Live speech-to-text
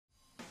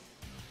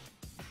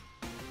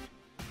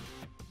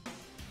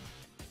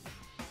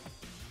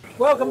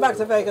Welcome back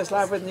to Vegas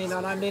Live with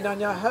Ninon. I'm Ninon,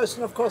 your host,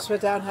 and of course we're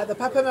down here at the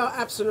Pepper Mill,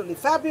 absolutely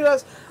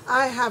fabulous.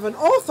 I have an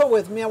author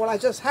with me. Well, I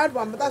just had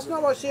one, but that's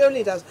not what she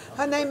only does.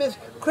 Her name is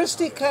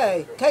Krista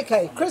Kay.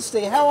 KK.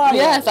 Christy, how are you?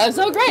 Yes, I'm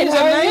so great. She's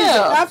how amazing. are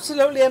you?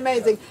 Absolutely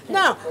amazing.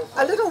 Now,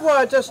 a little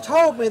word just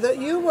told me that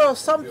you were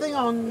something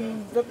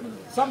on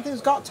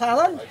Something's Got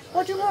Talent.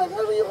 What's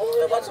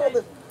all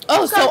this?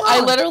 Oh, so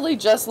I literally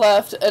just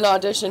left an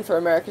audition for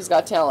America's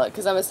Got Talent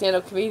because I'm a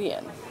stand-up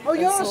comedian. Oh,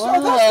 that's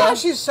why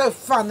she's so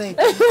funny.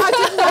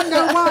 I did not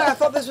know why. I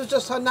thought this was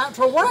just her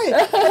natural way.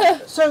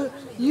 So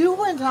you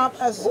went up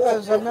as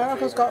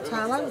America's Got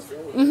Talent?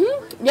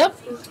 Mm-hmm. Yep.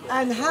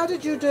 And how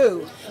did you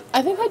do?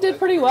 I think I did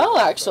pretty well,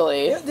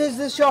 actually. Is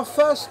this your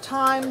first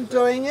time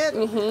doing it?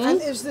 Mm-hmm.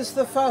 And is this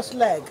the first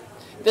leg?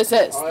 This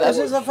is. This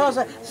is the first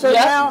leg. So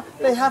now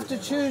they have to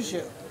choose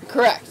you.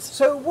 Correct.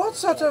 So what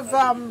sort of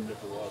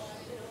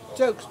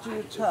jokes do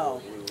you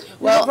tell?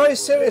 Well, you're very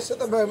serious at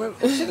the moment.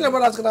 She didn't know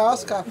what I was going to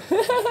ask her.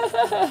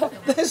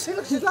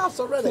 She laughs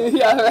already.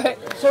 Yeah, right.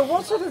 So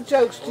what sort of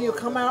jokes do you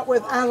come out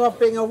with out of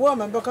being a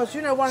woman? Because,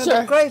 you know, one of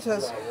the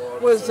greatest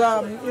was,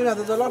 you know,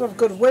 there's a lot of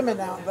good women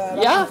out there.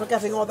 I'm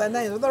forgetting all their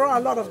names, but there are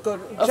a lot of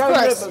good. Joan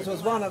Rivers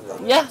was one of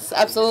them. Yes,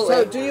 absolutely.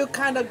 So do you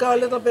kind of go a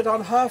little bit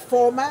on her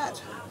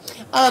format?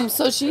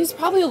 So she's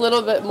probably a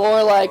little bit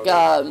more like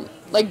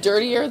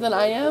dirtier than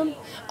I am.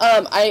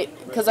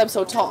 Because I'm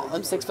so tall.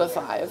 I'm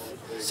 6'5".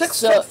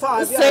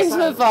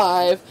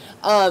 6'5".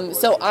 6'5".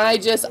 So I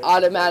just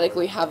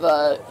automatically have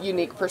a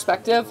unique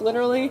perspective,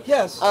 literally.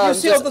 Yes. You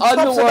see all the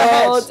tops of the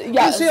heads.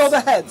 Yes. You see all the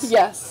heads.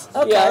 Yes.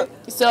 Okay. Yeah.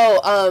 So,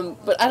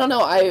 but I don't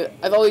know.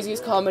 I've always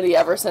used comedy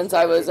ever since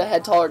I was a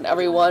head taller than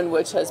everyone,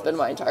 which has been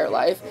my entire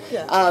life.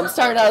 Yeah.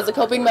 Started out as a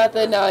coping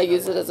method. Now I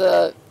use it as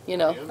a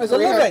as a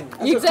living.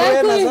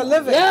 Exactly. As a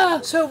living.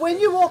 Yeah. So when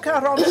you walk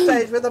out on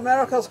stage with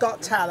America's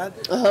Got Talent,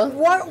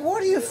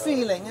 what are you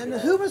feeling? And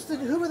who were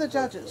the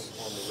judges?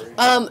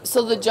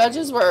 So the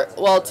judges were,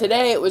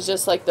 today it was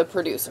just like the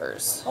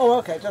producers. Oh,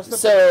 okay. Just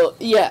the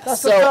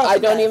yes. So I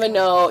don't even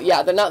know.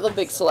 Yeah, they're not the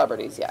big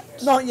celebrities yet.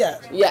 Not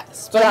yet.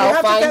 Yes, but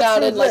I'll find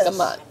out in like a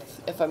month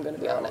if I'm going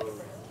to be on it.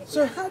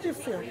 So how do you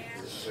feel?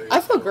 I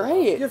feel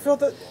great. You feel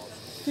that?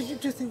 Do you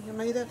think you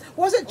made it?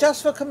 Was it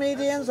just for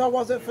comedians, or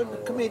was it for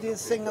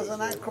comedians, singers,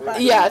 and acrobats?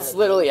 Yeah, it's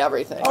literally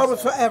everything. Oh, it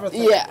was for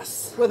everything?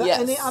 Yes. Were there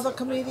any other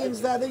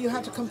comedians there that you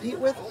had to compete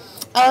with?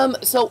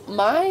 So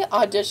my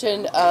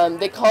audition,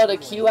 they call it a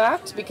Q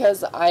act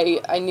because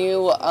I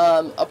knew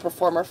a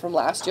performer from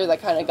last year that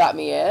kind of got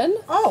me in.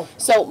 Oh.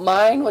 So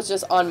mine was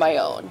just on my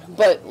own.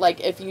 But like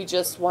if you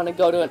just want to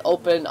go to an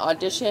open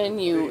audition,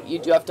 you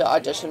do have to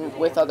audition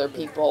with other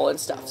people and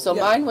stuff. So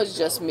mine was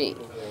just me.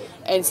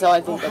 And so I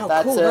think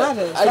that's cool that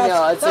is. I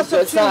know, it's a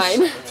good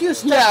sign. Few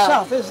steps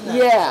up, isn't it?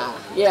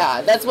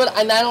 Yeah. That's what,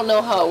 and I don't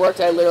know how it worked.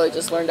 I literally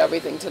just learned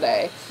everything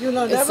today. You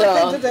learned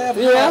everything today of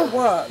how it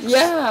works.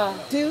 Yeah.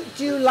 Do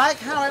you like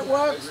how it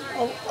works?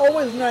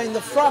 Always knowing the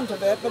front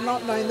of it, but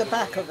not knowing the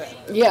back of it.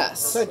 Yes.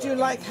 So do you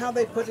like how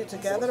they put it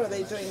together? Are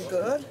they doing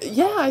good?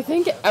 Yeah, I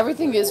think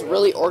everything is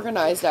really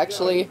organized,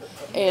 actually.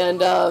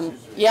 And I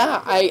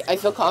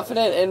feel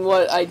confident in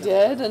what I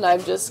did, and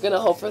I'm just going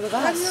to hope for the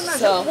best. Can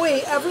you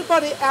imagine,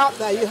 everybody out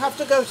there, you have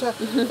to go to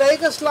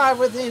Vegas Live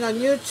with Ninon on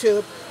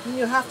YouTube, and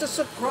you have to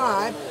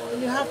subscribe,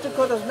 and you have to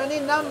put as many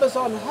numbers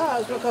on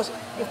hers, because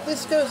if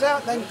this goes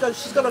out, then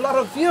she's got a lot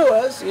of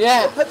viewers,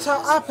 it puts her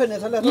up in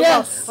it a little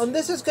more. And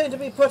this is going to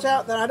be put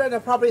out there, I don't know,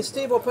 probably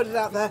Steve will put it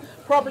out there,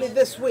 probably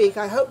this week,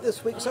 I hope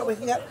this week, so we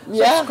can get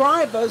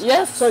subscribers.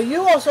 Yes. So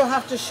you also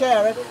have to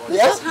share it.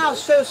 This is how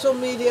social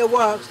media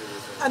works.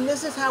 And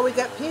this is how we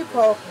get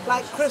people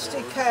like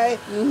Krista Kay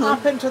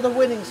up into the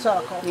winning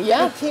circle.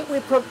 Yeah. We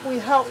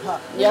help her.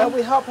 You know,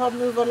 we help her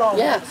move along.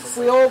 Yes.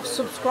 We all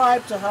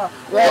subscribe to her.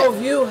 We all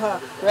view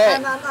her. Right.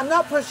 And I'm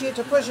not pushing you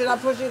to push it, I'm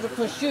pushing you to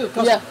push you.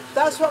 Because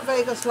that's what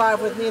Vegas Live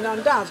with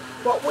Ninon does.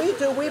 What we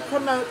do, we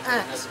promote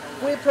acts.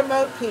 We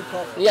promote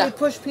people. Yeah. We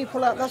push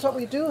people out. That's what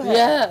we do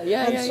here.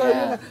 Yeah. You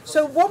know,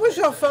 so what was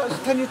your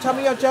first, can you tell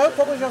me your joke?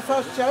 What was your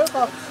first joke?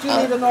 Or do you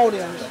need an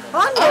audience?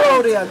 I'm your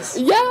audience.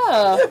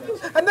 Yeah.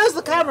 And there's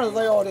the camera,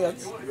 the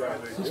audience.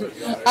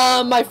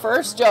 My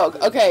first joke.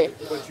 Okay.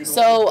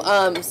 So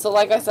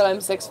like I said, I'm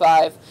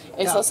 6'5",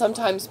 and so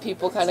sometimes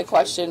people kind of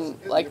question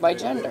like my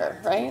gender,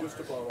 right?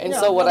 And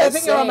so what I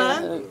think say, you're a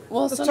man?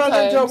 well, It's sometimes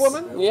turned into a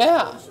woman?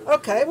 Yeah.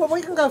 Okay, well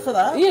we can go for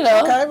that. You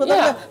know. Okay,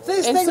 well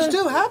these things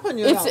do happen,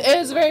 you know.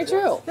 It's very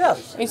true.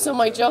 Yes. And so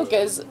my joke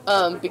is,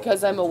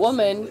 because I'm a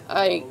woman,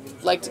 I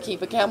like to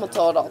keep a camel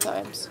toe at all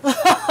times.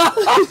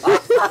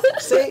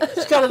 See,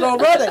 she's got it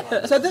already.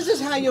 So this is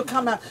how you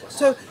come out.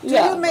 So do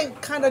you make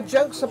kind of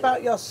jokes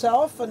about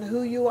yourself and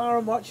who you are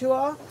and what you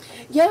are?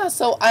 Yeah,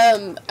 so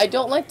I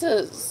don't like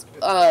to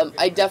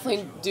I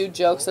definitely do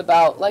jokes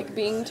about like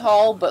being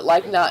tall, but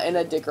like not in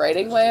a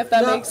degrading way, if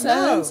that makes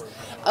sense.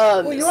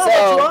 Well, you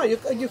are what you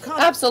are. You can't.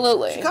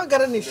 Absolutely. You can't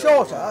get any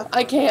shorter.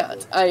 I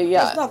can't.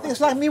 It's nothing. It's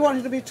like me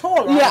wanting to be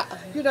taller. Yeah.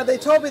 You know, they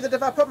told me that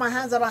if I put my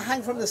hands out, I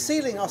hang from the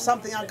ceiling or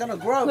something, I'm going to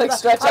grow. Like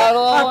stretch out a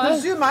little. I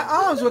presume my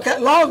arms would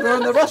get longer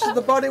and the rest of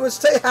the body would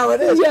stay how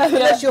it is.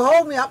 Unless you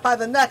hold me up by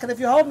the neck, and if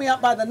you hold me up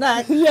by the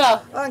neck,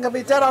 I'm going to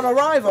be dead on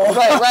arrival.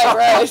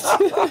 Right.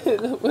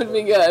 That wouldn't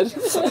be good.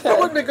 That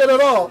wouldn't be good at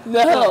all.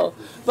 No.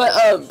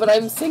 But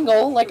I'm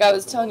single, like I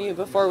was telling you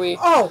before we.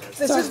 Oh,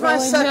 this is my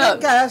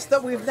second guest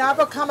that we've now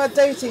become a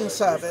dating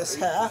service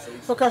here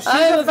because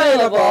she's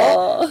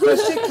available.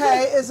 Krista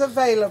Kay is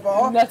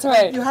available. That's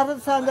right. You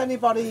haven't found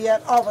anybody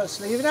yet,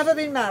 obviously. You've never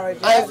been married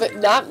yet.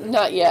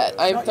 Not yet.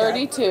 I'm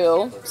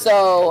 32,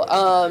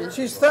 so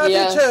she's 32.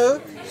 Yeah.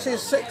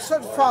 She's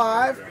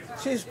 6'5".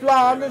 She's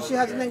blonde and she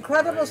has an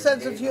incredible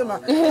sense of humor.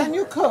 Can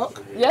you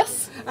cook?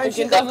 Yes. And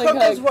she can cook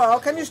as well.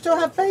 Can you still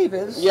have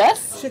babies?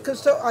 Yes. She can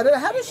still. I don't know.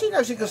 How does she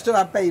know she can still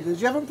have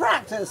babies? You haven't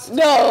practiced.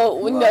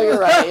 No, you're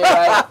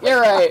right. You're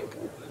right.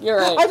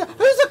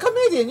 Who's a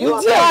comedian? You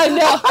are. Yeah,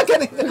 no. I'm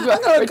getting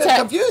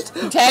confused.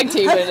 Tag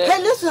teaming it.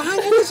 Hey, listen, hang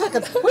on a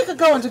second. We could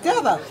go on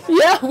together.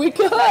 Yeah, we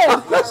could.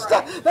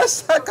 Let's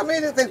start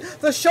comedian thing.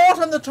 The short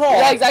and the tall.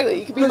 Yeah, exactly.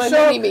 You could be my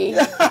mini-me.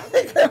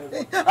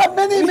 A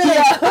mini-me.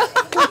 Yeah.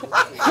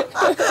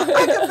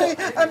 I could be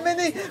a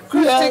mini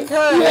Krista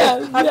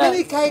Kay. A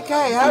mini KK.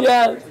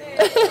 Yeah.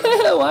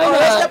 Why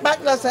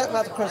not? Let's get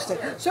back to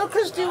Krista. So,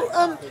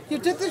 Krista, you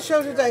did the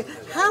show today.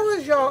 How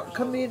has your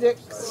comedic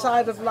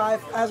side of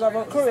life as of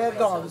a career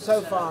gone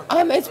so far?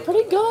 It's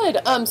pretty good.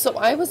 So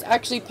I was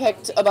actually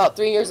picked about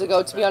 3 years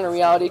ago to be on a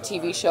reality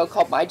TV show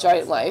called My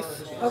Giant Life.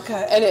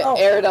 Okay. And it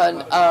aired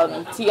on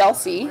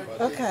TLC.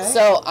 Okay.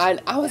 So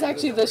I was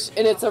actually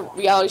and it's a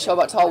reality show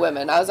about tall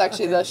women. I was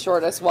actually the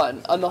shortest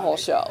one on the whole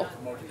show.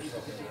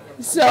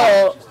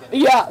 So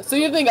so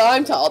you think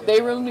I'm tall?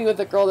 They roomed me with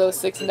a girl that was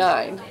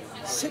 6'9".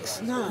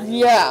 6'9".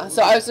 Yeah,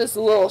 so I was just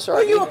a little short.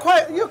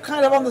 Well, you're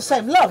kind of on the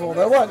same level,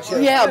 though, weren't you?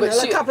 Yeah,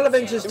 but a couple of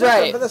inches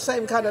different, but the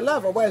same kind of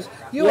level. Whereas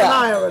you and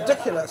I are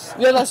ridiculous.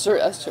 Yeah, that's true.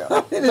 That's true.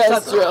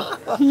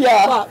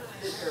 Yeah.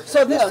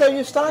 So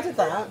you started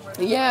that.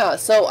 Yeah.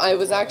 So I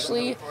was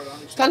actually.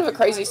 It's kind of a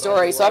crazy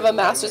story. So I have a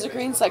master's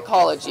degree in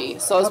psychology.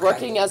 So I was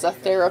working as a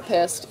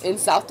therapist in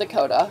South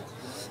Dakota.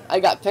 I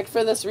got picked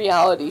for this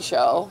reality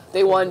show.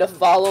 They wanted to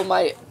follow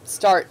my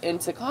start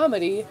into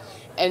comedy.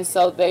 And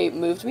so they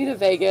moved me to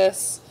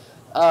Vegas,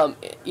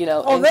 you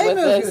know. Oh, they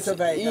moved you to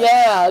Vegas?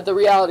 Yeah, the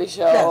reality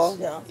show.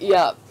 Yes,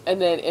 yeah. And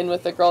then in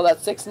with the girl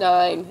that's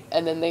 6'9",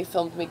 and then they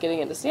filmed me getting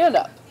into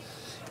stand-up.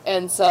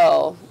 And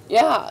so,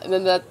 and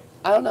then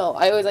I don't know,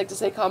 I always like to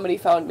say comedy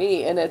found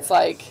me, and it's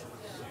like,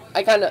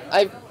 I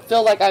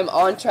feel like I'm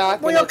on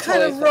track. Well, you're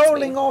kind of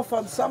rolling off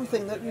on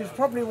something that is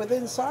probably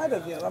within inside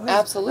of you. I mean,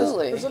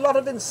 absolutely. There's a lot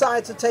of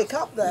inside to take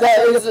up there.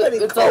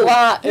 It's a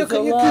lot. You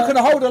can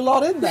hold a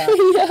lot in there.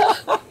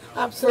 Yeah.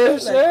 Absolutely.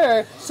 For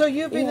sure. So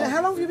you've been,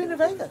 how long have you been in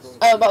Vegas?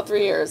 About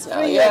 3 years now.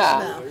 3 years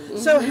now. Mm-hmm.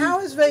 So how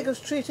is Vegas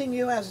treating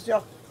you as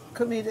your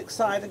comedic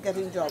side and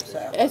getting jobs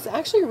there? It's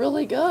actually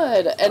really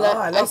good. And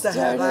I love to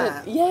hear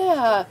that.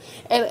 Yeah.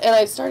 And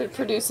I started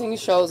producing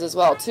shows as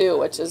well too,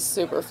 which is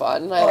super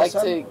fun. And I like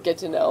to get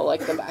to know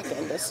like the back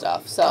end of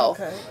stuff. So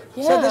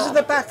So this is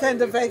the back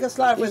end of Vegas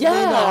Live with Ninon.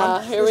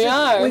 Yeah, here we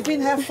are. We've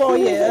been here 4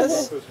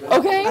 years.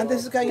 Okay. And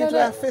this is going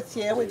into our 5th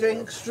year. We're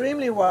doing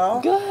extremely well.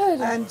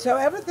 Good. And so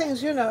everything's,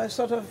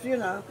 sort of,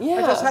 I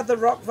just had the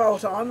Rock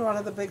Vault on, one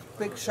of the big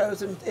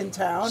shows in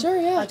town. Sure,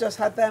 yeah. I just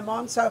had them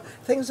on. So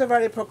things are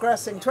very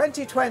progressing.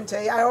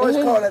 2020, I always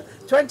call it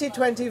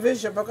 2020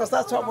 vision because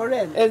that's what we're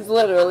in. It's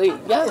literally,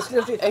 It's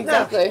literally,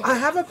 exactly. Now, I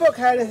have a book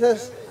here and it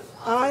says,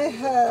 I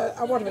had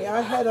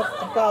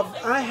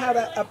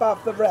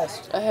above the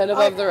rest. Ahead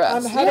above the rest.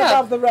 I'm ahead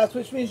above the rest,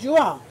 which means you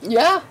are.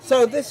 Yeah.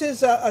 So this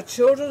is a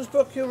children's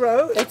book you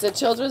wrote. It's a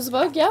children's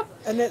book, yep.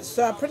 And it's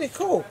pretty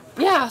cool.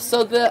 Yeah,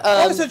 so the...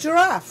 it's a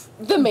giraffe.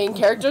 The main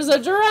character's a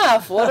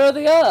giraffe. What are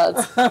the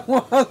odds?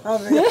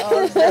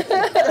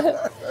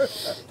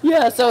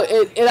 Yeah, so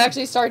it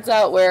actually starts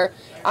out where,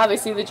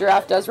 obviously, the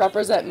giraffe does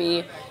represent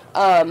me,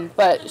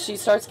 but she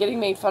starts getting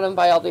made fun of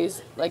by all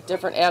these, like,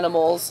 different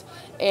animals,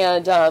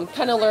 and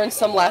kind of learns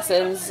some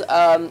lessons,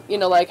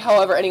 like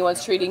however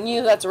anyone's treating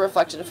you, that's a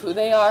reflection of who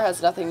they are, has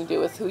nothing to do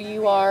with who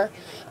you are.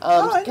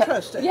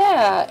 Interesting.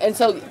 Yeah, and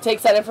so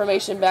takes that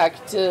information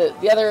back to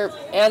the other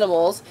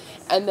animals,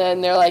 and then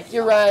they're like,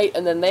 you're right,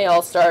 and then they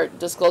all start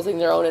disclosing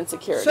their own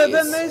insecurities. So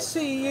then they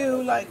see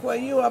you like where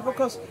you are,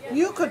 because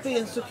you could be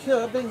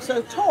insecure being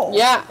so tall.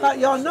 Yeah. But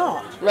you're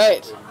not.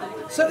 Right.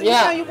 So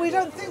we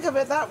don't think of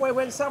it that way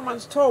when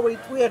someone's tall, we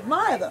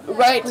admire them.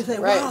 Right. We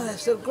think, right. wow, they're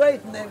so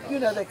great, and they,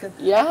 they can.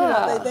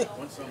 Yeah.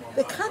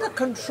 They kind of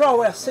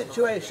control a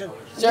situation.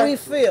 Sure. We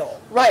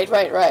feel. Right.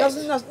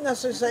 Doesn't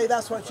necessarily say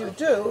that's what you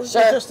do.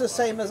 Sure. You're just the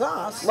same as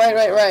us.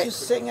 Right.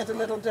 Just sitting at a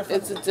little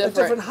different. It's a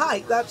different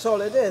height. That's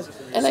all it is.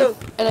 And so,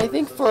 I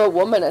think for a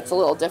woman it's a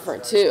little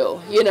different too,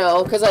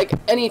 because like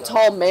any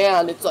tall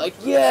man, it's like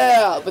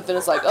but then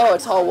it's like, oh, a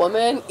tall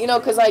woman,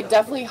 because I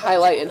definitely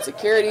highlight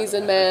insecurities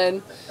in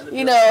men,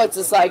 it's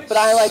just like, but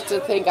I like to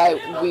think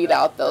I weed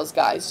out those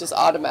guys just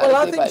automatically.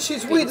 Well, I think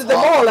she's weeded them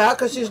all out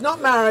because she's not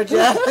married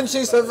yet and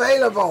she's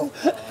available.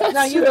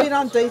 Now, you've been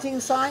on dating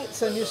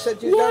sites and you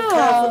said you don't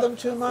care for them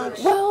too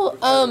much. Well,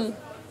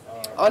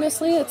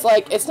 honestly, it's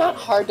like, it's not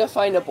hard to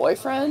find a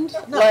boyfriend.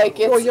 No. Like,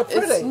 you're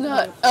pretty. It's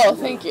not, oh,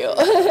 thank you.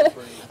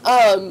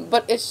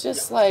 But it's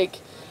just like,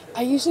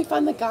 I usually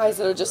find the guys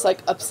that are just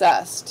like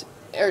obsessed.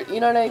 Or, you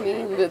know what I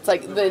mean? It's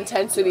like the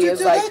intensity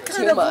is like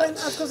too much. I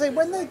was going to say,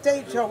 when they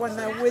date you or when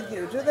they're with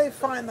you, do they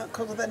find that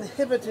because they're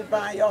inhibited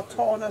by your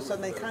tallness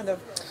and they kind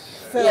of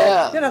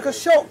feel,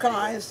 because short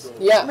guys,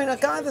 I mean, a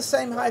guy the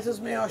same height as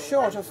me or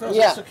shorter feels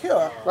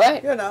insecure.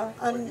 Right.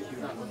 And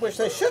which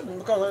they shouldn't,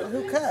 because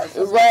who cares?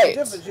 Right.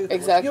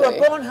 Exactly. You are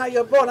born how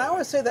you're born. I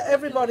always say that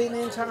everybody in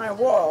the entire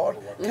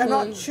world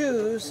cannot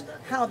choose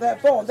how they're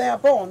born. They are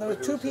born. There were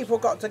two people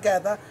got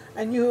together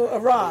and you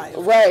arrived.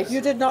 Right.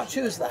 You did not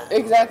choose that.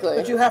 Exactly.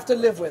 But you have to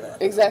live with it.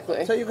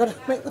 Exactly. So you've got to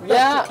make the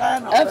best you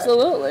can of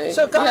absolutely. it.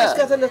 So guys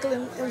get a little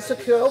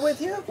insecure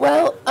with you?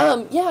 Well,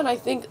 and I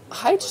think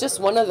height's just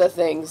one of the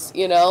things,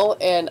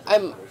 and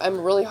I'm a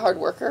really hard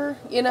worker,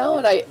 and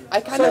I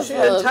kind of...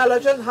 So you're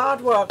intelligent,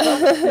 hard worker,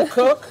 you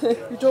cook,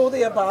 you do all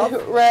the above.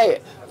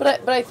 Right.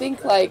 But I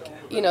think, like,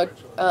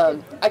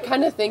 I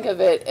kind of think of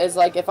it as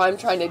like if I'm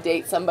trying to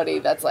date somebody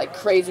that's like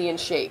crazy in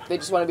shape, they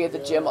just want to be at the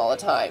gym all the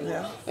time.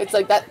 Yeah. It's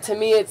like that, to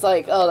me, it's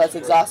like, oh, that's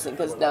exhausting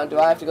because now do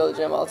I have to go to the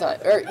gym all the time?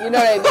 Or, you know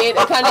what I mean?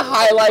 It kind of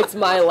highlights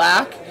my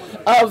lack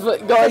of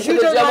going to the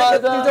gym all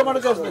the time. You don't want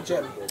to go to the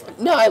gym?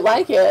 No, I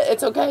like it.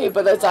 It's okay,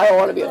 but I don't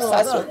want to be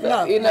obsessed with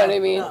it. You know what I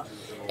mean? No.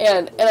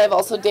 And I've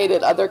also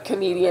dated other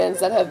comedians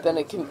that have been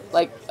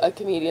a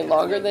comedian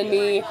longer than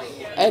me,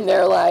 and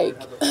they're like,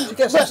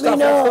 let me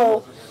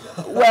know.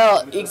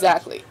 Well,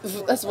 exactly.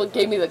 That's what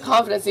gave me the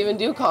confidence to even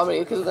do comedy,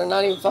 because they're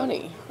not even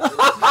funny.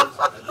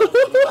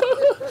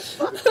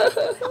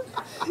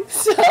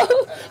 So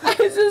I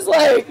was just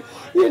like,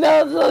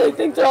 so they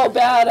think they're all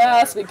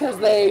badass because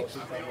they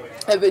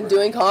have been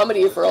doing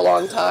comedy for a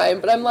long time.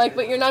 But I'm like,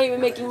 but you're not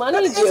even making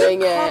money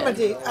doing it.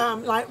 Comedy,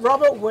 like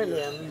Robert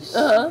Williams.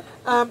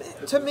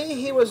 To me,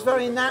 he was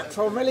very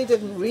natural, really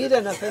didn't read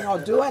anything or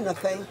do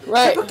anything.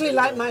 Right. Typically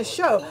like my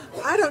show.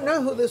 I don't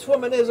know who this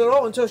woman is at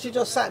all until she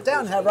just sat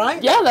down here,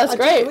 right? Yeah, that's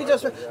great.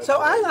 So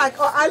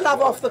I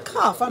love off the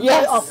cuff. I'm a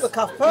very off the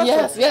cuff person.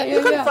 Yes,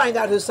 you can find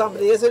out who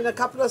somebody is in a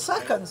couple of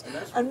seconds.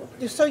 And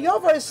so you're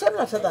very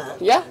similar to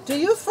that. Yeah. Do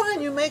you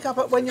find you make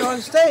up when you're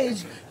on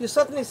stage, you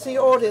suddenly see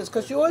audience,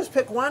 because you always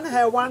pick one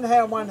hair, one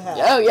hair, one hair.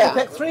 Oh, yeah. You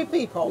pick three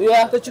people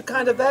that you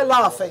they're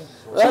laughing.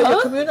 So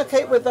you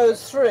communicate with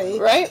those three,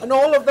 right? And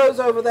all of those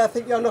over there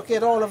think you're looking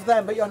at all of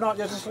them, but you're not.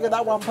 You're just looking at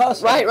that one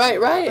person. Right.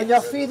 And you're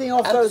feeding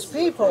off those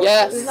people.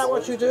 Yes. Isn't that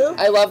what you do?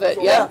 I love it.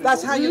 Yeah.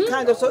 That's how you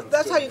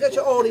that's how you get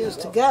your audience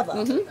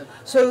together.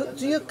 So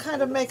do you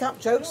kind of make up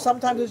jokes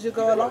sometimes as you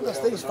go along? There's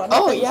things funny.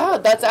 Oh yeah,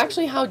 that's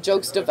actually how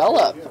jokes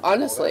develop.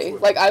 Honestly,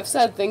 like I've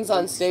said things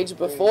on stage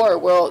before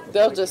where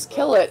they'll just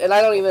kill it, and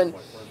I don't even.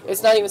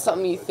 It's not even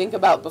something you think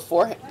about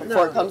before it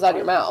comes out of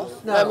your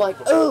mouth. No. I'm like,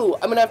 oh,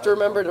 I'm going to have to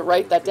remember to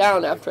write that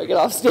down after I get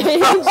off stage.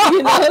 Because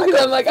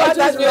I'm like, I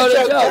just wrote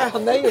a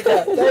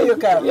joke. There you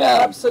go. Yeah.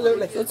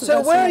 Absolutely.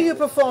 So where are you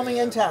performing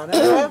in town?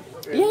 Anywhere?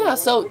 Yeah,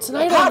 so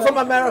tonight apart from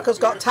America's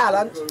Got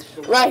Talent.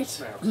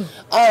 Right.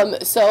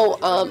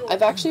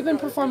 I've actually been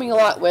performing a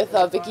lot with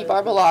Vicky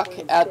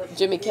Barbalock at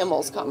Jimmy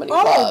Kimmel's Comedy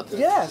Club. Oh,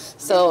 yes.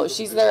 So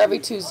she's there every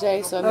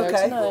Tuesday, so I'm there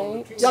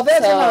tonight. You're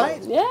there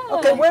tonight? Yeah.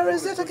 Okay, where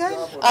is it again?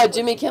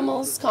 Jimmy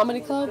Kimmel's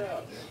Comedy Club.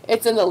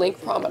 It's in the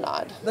Link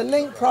Promenade. The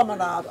Link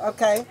Promenade,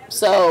 okay.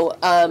 So,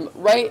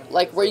 right,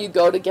 like where you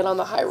go to get on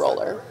the high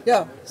roller.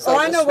 Yeah. So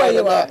I know where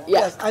you are. Yeah.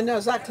 Yes, I know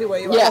exactly where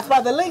you are. Yeah. It's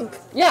by the Link.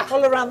 Yeah.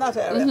 All around that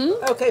area.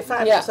 Okay,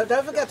 fabulous. Yeah. So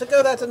don't forget to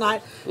go there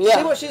tonight. Yeah.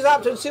 See what she's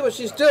up to and see what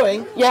she's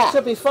doing. Yeah. It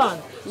should be fun.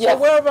 Yeah. So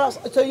whereabouts?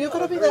 So you're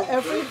going to be there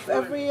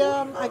every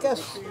I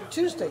guess,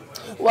 Tuesday.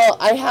 Well,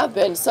 I have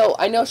been. So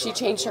I know she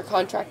changed her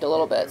contract a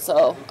little bit,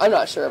 so I'm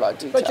not sure about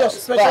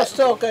details. But you're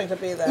still going to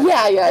be there.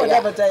 Yeah.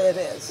 Whatever day it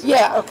is.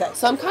 Yeah. Okay.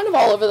 So I'm kind of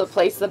all over the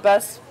place. The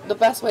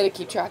best way to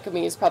keep track of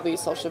me is probably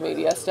social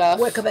media stuff.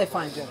 Where can they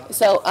find you?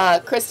 So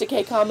Krista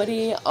Kay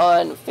Comedy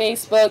on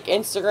Facebook,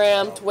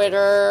 Instagram,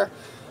 Twitter,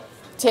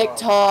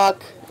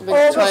 TikTok. I've been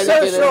All trying the to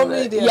get social in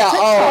there. media. Yeah,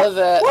 TikTok. all of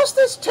it. What's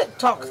this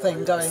TikTok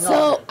thing going on?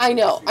 So, I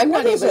know. I'm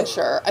not is even it?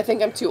 sure. I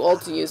think I'm too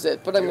old to use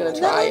it, but I'm going to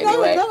try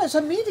anyway. No, it's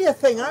a media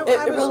thing.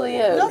 It really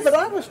is. No, but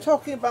I was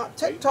talking about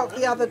TikTok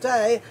the other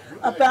day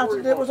about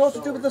it. It was all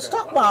to do with the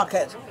stock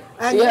market.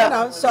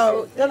 And,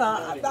 so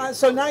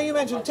now you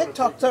mentioned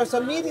TikTok, so it's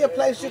a media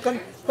place you can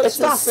put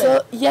stuff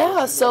in.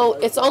 Yeah, so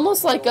it's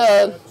almost like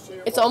a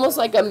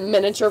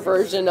miniature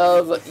version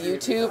of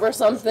YouTube or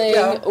something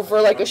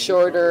for like a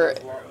shorter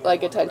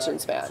like attention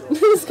span.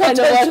 It's kind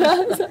of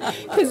what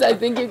because I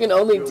think you can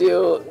only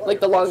do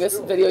like the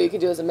longest video you can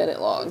do is a minute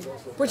long,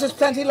 which is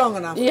plenty long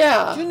enough.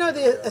 Yeah. Do you know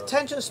the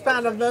attention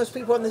span of most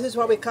people? And this is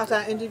why we cut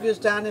our interviews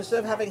down. Instead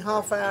of having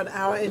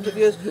half-hour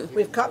interviews,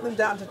 we've cut them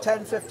down to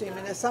 10, 15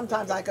 minutes.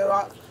 Sometimes I go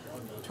up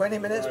 20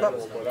 minutes,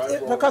 but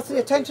because the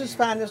attention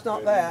span is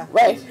not there.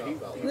 Right.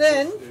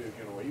 Then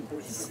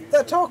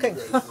they're talking.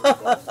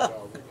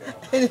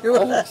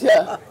 Anyway.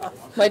 Yeah.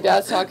 My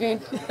dad's talking.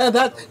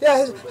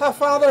 Her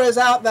father is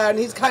out there, and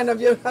he's kind of,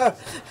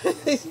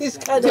 he's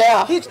trying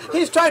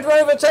to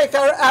overtake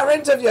our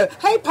interview.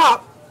 Hey,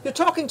 Pop, you're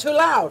talking too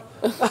loud.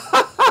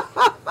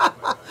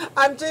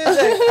 I'm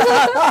teasing.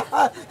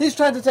 He's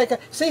trying to take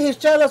he's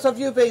jealous of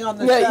you being on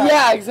the show.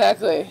 Yeah,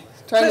 exactly.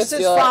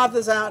 Krista's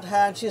father's out here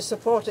and she's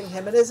supporting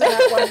him, and isn't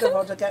that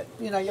wonderful to get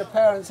your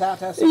parents out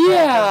here supporting?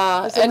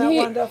 Yeah, isn't that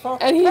wonderful?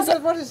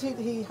 And what is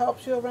he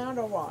helps you around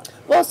or what?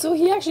 Well, so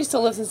he actually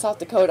still lives in South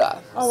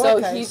Dakota. Oh, so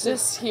okay. he's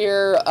just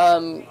here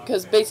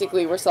because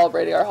basically we're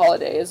celebrating our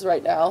holidays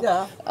right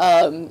now.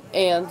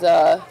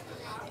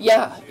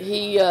 Yeah.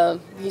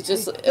 He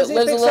just is he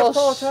lives a big a little.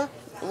 Supporter?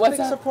 What's big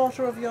that?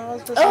 Supporter of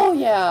yours? Oh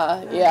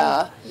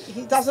yeah.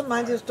 He doesn't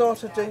mind his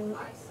daughter doing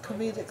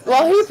comedic things.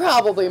 Well, he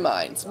probably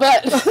minds,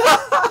 but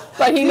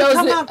but he knows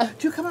it.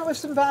 Do you come up with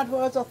some bad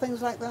words or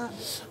things like that?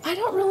 I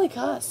don't really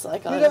cuss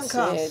like on don't stage.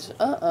 Cuss?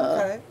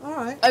 Okay, all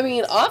right. I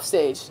mean, off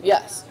stage,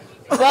 yes,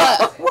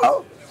 but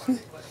well.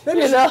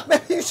 Maybe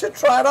you should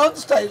try it on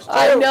stage too.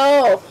 I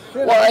know.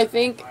 Well, I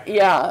think,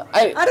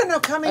 I don't know,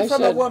 coming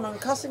from a woman,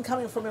 cussing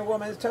coming from a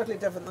woman is totally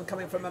different than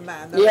coming from a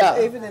man.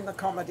 Even in the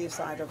comedy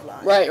side of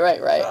life. Right.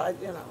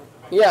 So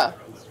Yeah.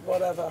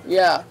 Whatever.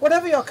 Yeah.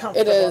 Whatever you're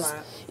comfortable It is.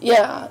 at.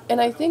 Yeah,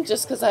 and I think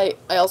just because I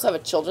also have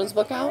a children's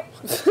book out,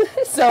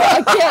 so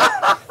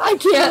I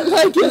can't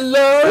like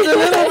learn a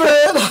little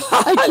bit.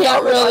 I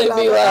can't really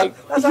be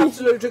like. That's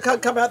absolute. You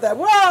can't come out there.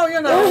 Well,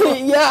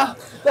 Yeah.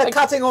 They're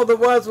cutting all the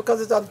words because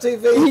it's on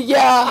TV.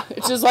 Yeah,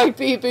 it's just like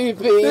beep beep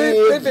beep.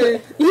 Beep beep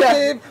beep.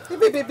 Yeah. Beep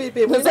beep beep beep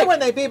beep. You know when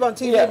they beep on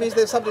TV, it means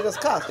there's somebody that's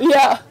cut.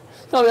 Yeah.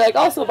 They'll be like,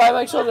 also buy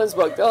my children's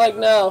book. They're like,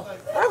 no.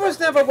 I was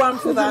never one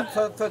for that,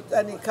 for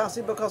any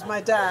cussing, because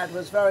my dad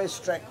was very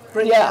strict.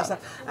 Bringing us up.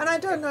 And I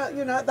don't know,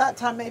 at that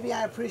time maybe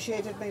I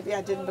appreciated, maybe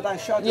I didn't, but I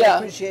sure do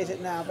appreciate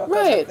it now. Because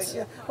I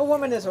think, a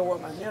woman is a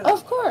woman,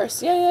 Of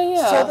course,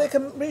 yeah. So they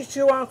can reach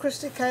you on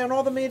Krista Kay on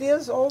all the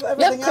medias, everything out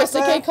there.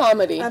 Krista Kay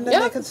Comedy. And then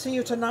they can see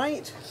you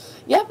tonight.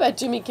 Yep, at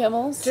Jimmy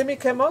Kimmel's. Jimmy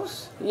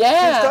Kimmel's?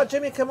 Yeah. He's got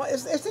Jimmy Kimmel.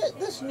 Is it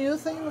this new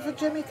thing for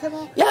Jimmy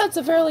Kimmel? Yeah, it's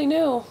a fairly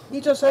new.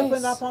 He just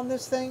opened up on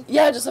this thing?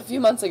 Yeah, just a few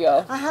months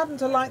ago. I happen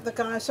to like the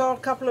guy. I saw a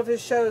couple of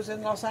his shows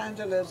in Los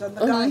Angeles, and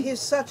the guy,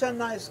 he's such a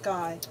nice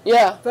guy.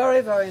 Yeah.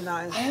 Very, very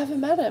nice. I haven't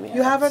met him yet.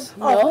 You haven't?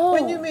 No. Oh,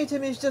 when you meet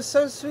him, he's just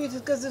so sweet.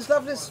 He's got this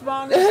lovely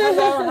smile.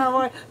 Hello, how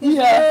are you? He's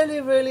really,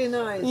 really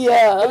nice.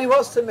 Yeah. Well, he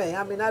was to me.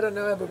 I mean, I don't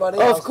know everybody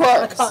else. Of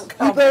course.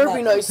 You better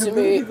be nice to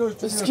me.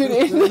 Just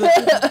kidding.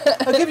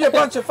 I'll give you a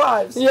bunch of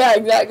fives. Yeah,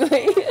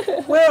 exactly.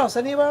 Where else?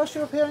 Anywhere else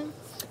you're appearing?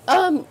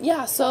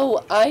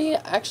 So I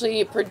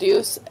actually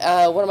produce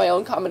one of my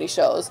own comedy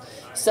shows.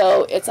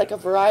 So it's like a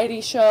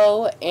variety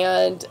show,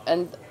 and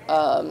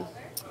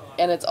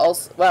it's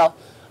also,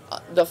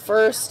 the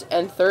first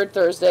and third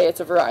Thursday it's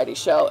a variety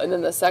show, and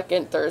then the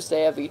second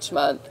Thursday of each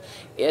month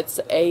it's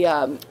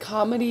a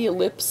comedy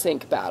lip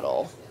sync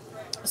battle.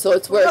 So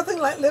it's where nothing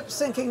like lip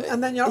syncing,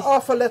 and then you're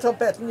off a little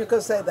bit, and you can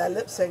say they're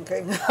lip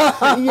syncing.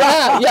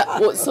 yeah.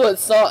 Well,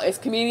 so it's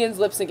comedians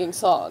lip syncing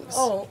songs.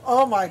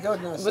 Oh my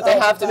goodness! But they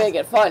have to make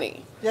it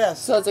funny. Yes.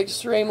 So it's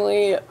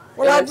extremely.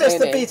 Well, I miss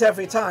the beat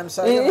every time,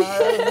 so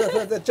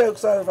the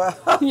joke's over.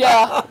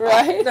 Yeah,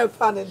 right. No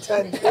pun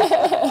intended.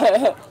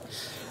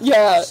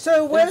 Yeah.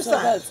 So where's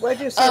that? Where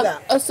do you see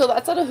that? So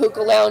that's at a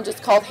hookah lounge. It's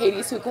called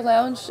Hades Hookah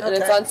Lounge, and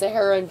it's on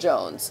Sahara and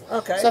Jones.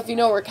 Okay. So if you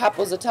know where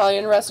Capo's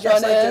Italian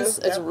restaurant is,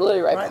 it's really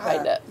right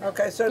behind it.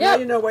 Okay, so now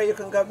you know where you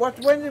can go. What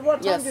time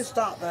do you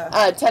start there?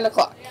 10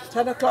 o'clock.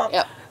 10 o'clock?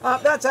 Yep.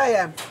 That's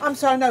AM. I'm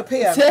sorry, no,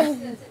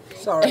 PM.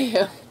 Sorry.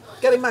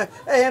 Getting my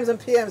AMs and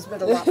PMs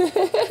middle up.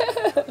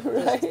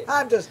 Right.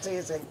 I'm just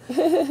teasing.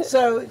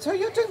 So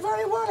you're doing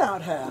very well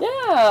out here.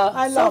 Yeah.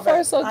 I love so far,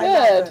 it. so I good.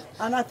 love it.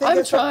 And I think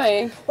I'm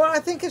trying. I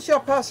think it's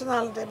your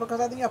personality, because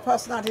I think your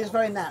personality is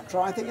very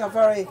natural. I think you're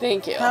very.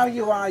 Thank you. How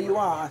you are, you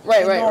are.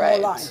 Right. In normal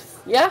life.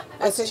 Yeah,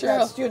 I think true.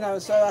 That's,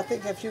 so I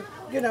think if you,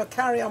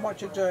 carry on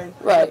what you're doing,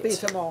 beat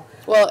them all.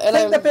 Well, and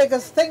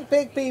think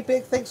big, be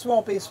big, think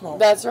small, be small.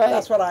 That's right.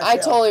 That's what I feel. I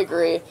totally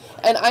agree.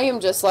 And I am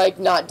just like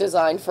not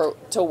designed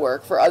to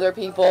work for other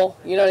people.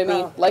 You know what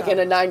I mean? In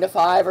a 9 to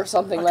 5 or something.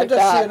 something I like can just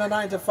that. see in a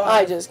 9 to 5.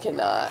 I just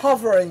cannot.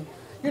 Hovering.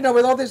 You know,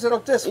 with all these little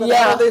discs, with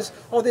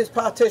all these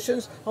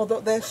partitions. Although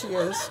there she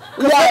is.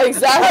 Yeah,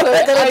 exactly.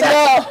 I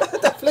know.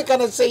 They're definitely going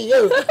to see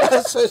you.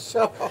 That's for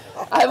sure.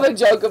 I have a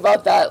joke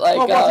about that. Like,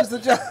 what is the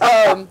joke?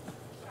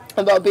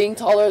 About being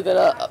taller than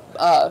a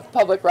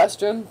public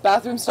restroom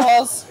bathroom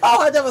stalls.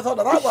 Oh, I never thought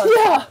of that one.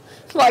 Yeah.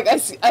 Like,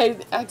 I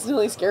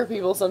accidentally scare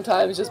people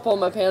sometimes just pulling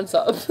my pants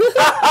up.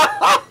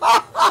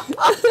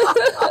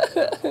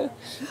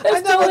 I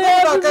never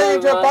thought about going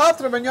into a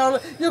bathroom and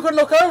you can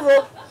look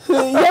over.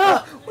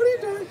 Yeah. What are you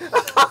doing?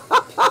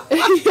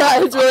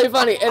 Yeah, it's really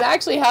funny. It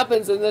actually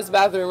happens in this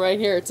bathroom right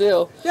here,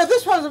 too. Yeah,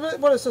 this one's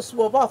it's a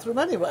small bathroom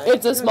anyway.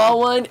 It's a small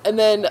one, and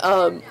then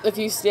if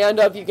you stand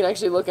up, you can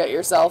actually look at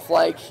yourself,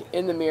 like,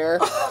 in the mirror.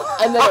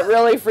 And then it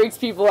really freaks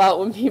people out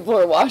when people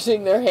are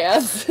washing their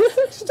hands.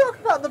 She's talking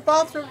about the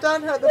bathroom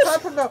down here at the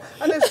bathroom now,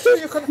 and it's true,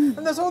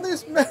 and there's all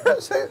these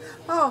mirrors.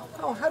 How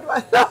do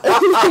I...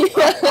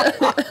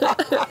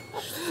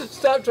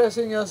 Stop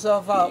dressing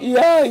yourself up.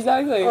 Yeah,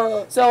 exactly.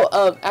 So,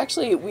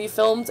 actually, we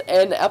filmed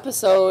an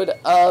episode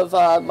of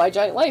My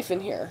Giant Life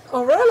in here.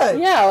 Oh,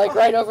 really? Yeah, like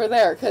right over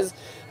there, because,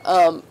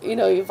 you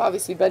know, you've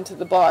obviously been to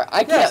the bar.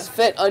 I can't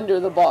fit under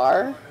the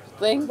bar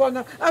thing. Well,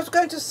 no, I was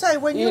going to say,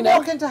 when you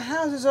walk into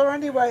houses or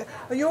anyway,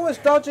 are you always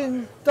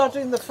dodging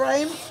the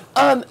frame?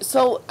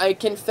 So I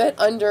can fit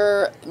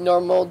under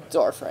normal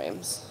door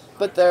frames,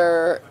 but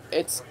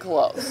it's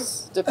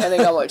close,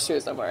 depending on what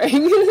shoes I'm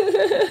wearing.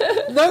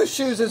 No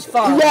shoes is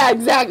fine. Yeah,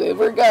 exactly.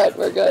 We're good.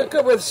 We're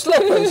good with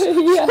slippers.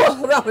 Yeah. Walk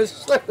around with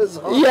slippers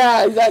on.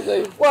 Yeah,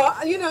 exactly. Well,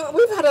 you know,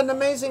 we've had an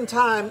amazing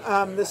time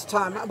this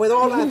time with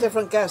all our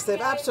different guests. They're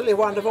absolutely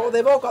wonderful.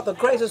 They've all got the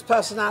greatest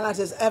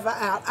personalities ever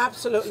out.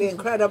 Absolutely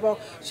incredible.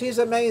 She's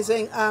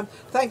amazing.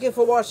 Thank you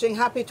for watching.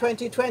 Happy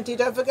 2020.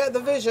 Don't forget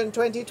the Vision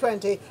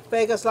 2020.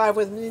 Vegas Live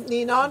with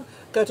Ninon.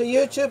 Go to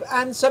YouTube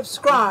and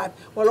subscribe.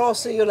 We'll all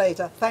see you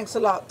later. Thanks a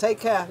lot. Take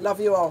care.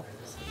 Love you all.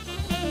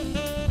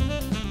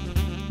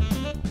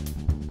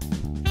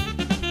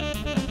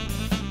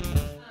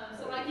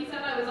 So like he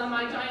said, I was on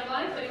My Giant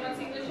Life. Anyone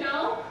seen the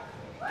show?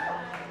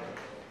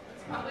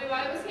 That's probably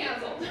why it was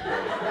canceled. We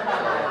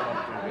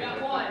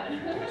got one.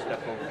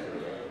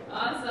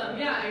 Awesome.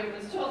 Yeah, I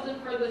was chosen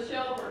for the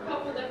show for a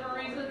couple different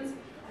reasons.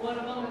 One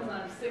of them is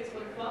I'm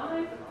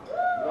 6'5".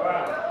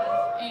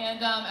 Wow.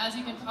 And as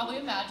you can probably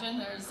imagine,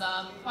 there's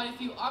quite a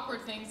few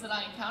awkward things that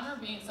I encounter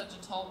being such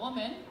a tall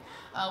woman.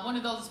 One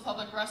of those is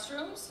public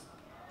restrooms,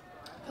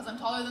 because I'm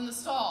taller than the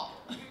stall.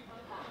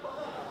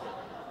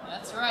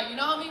 That's right. You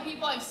know how many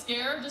people I've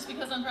scared just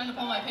because I'm trying to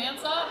pull my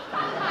pants up?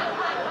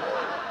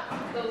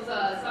 Those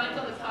signs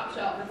on the top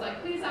shelf. It's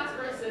like, please ask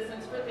for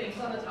assistance for things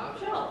on the top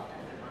shelf.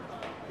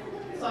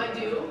 So I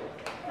do.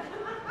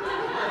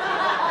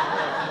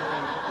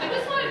 I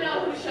just want to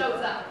know who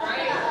shows up,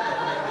 right?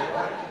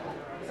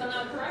 So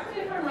now correct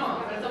me if I'm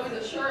wrong, but it's always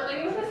a short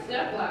lady with a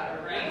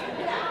stepladder, right?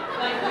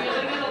 Like, we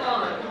gotta get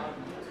along.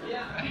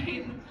 Yeah,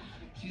 right?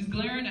 She's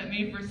glaring at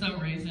me for some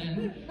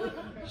reason.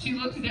 She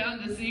looks down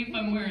to see if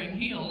I'm wearing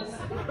heels.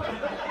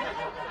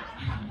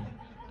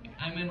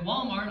 I'm in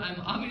Walmart, I'm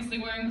obviously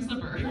wearing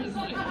slippers.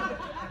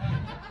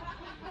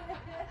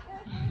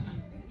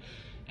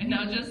 And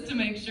now just to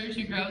make sure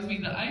she grabs me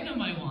the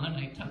item I want,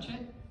 I touch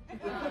it.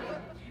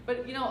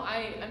 But you know,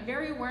 I'm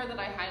very aware that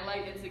I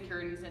highlight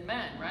insecurities in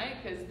men,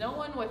 right? Because no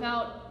one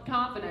without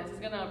confidence is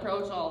going to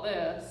approach all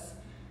this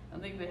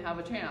and think they have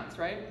a chance,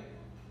 right?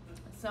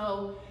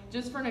 So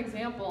just for an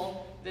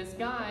example, this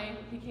guy,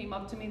 he came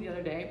up to me the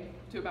other day,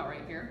 to about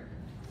right here.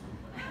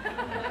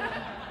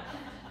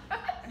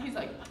 And he's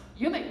like,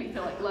 you make me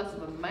feel like less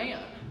of a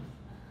man.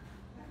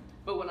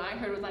 But when I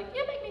heard it was like,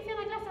 you make me feel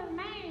like less of a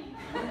man.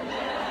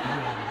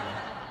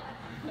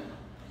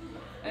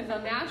 And so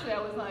naturally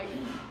I was like,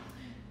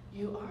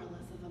 you are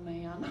less of a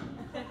man.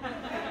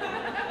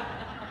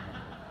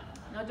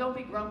 Now don't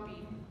be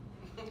grumpy,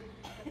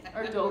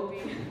 or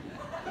dopey,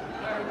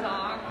 or a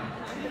dog,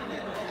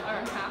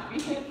 or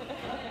happy,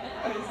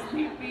 or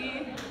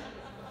sleepy.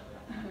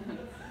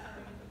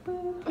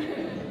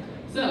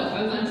 So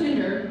I was on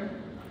Tinder,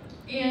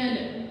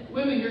 and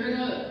women, you're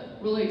gonna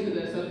relate to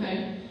this,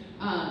 okay?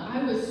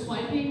 I was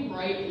swiping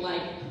right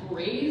like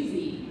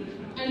crazy.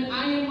 And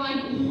I am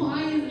like,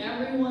 why is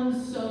everyone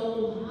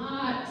so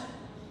hot?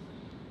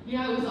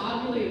 Yeah, I was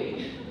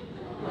ovulating.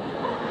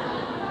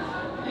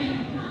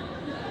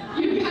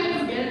 You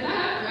guys get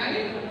that,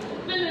 right?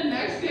 Then the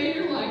next day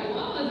you're like,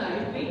 what was I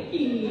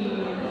thinking?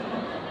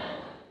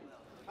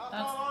 How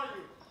tall are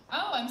you?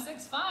 Oh, I'm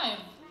 6'5".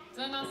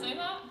 Did I not say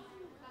that?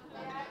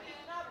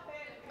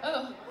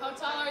 Oh, how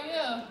tall are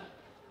you?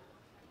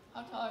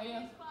 How tall are you?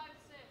 5'6".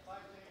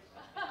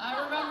 I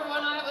remember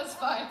when I was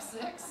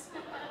 5'6".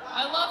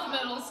 I loved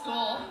middle school.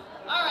 All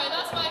right,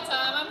 that's my time.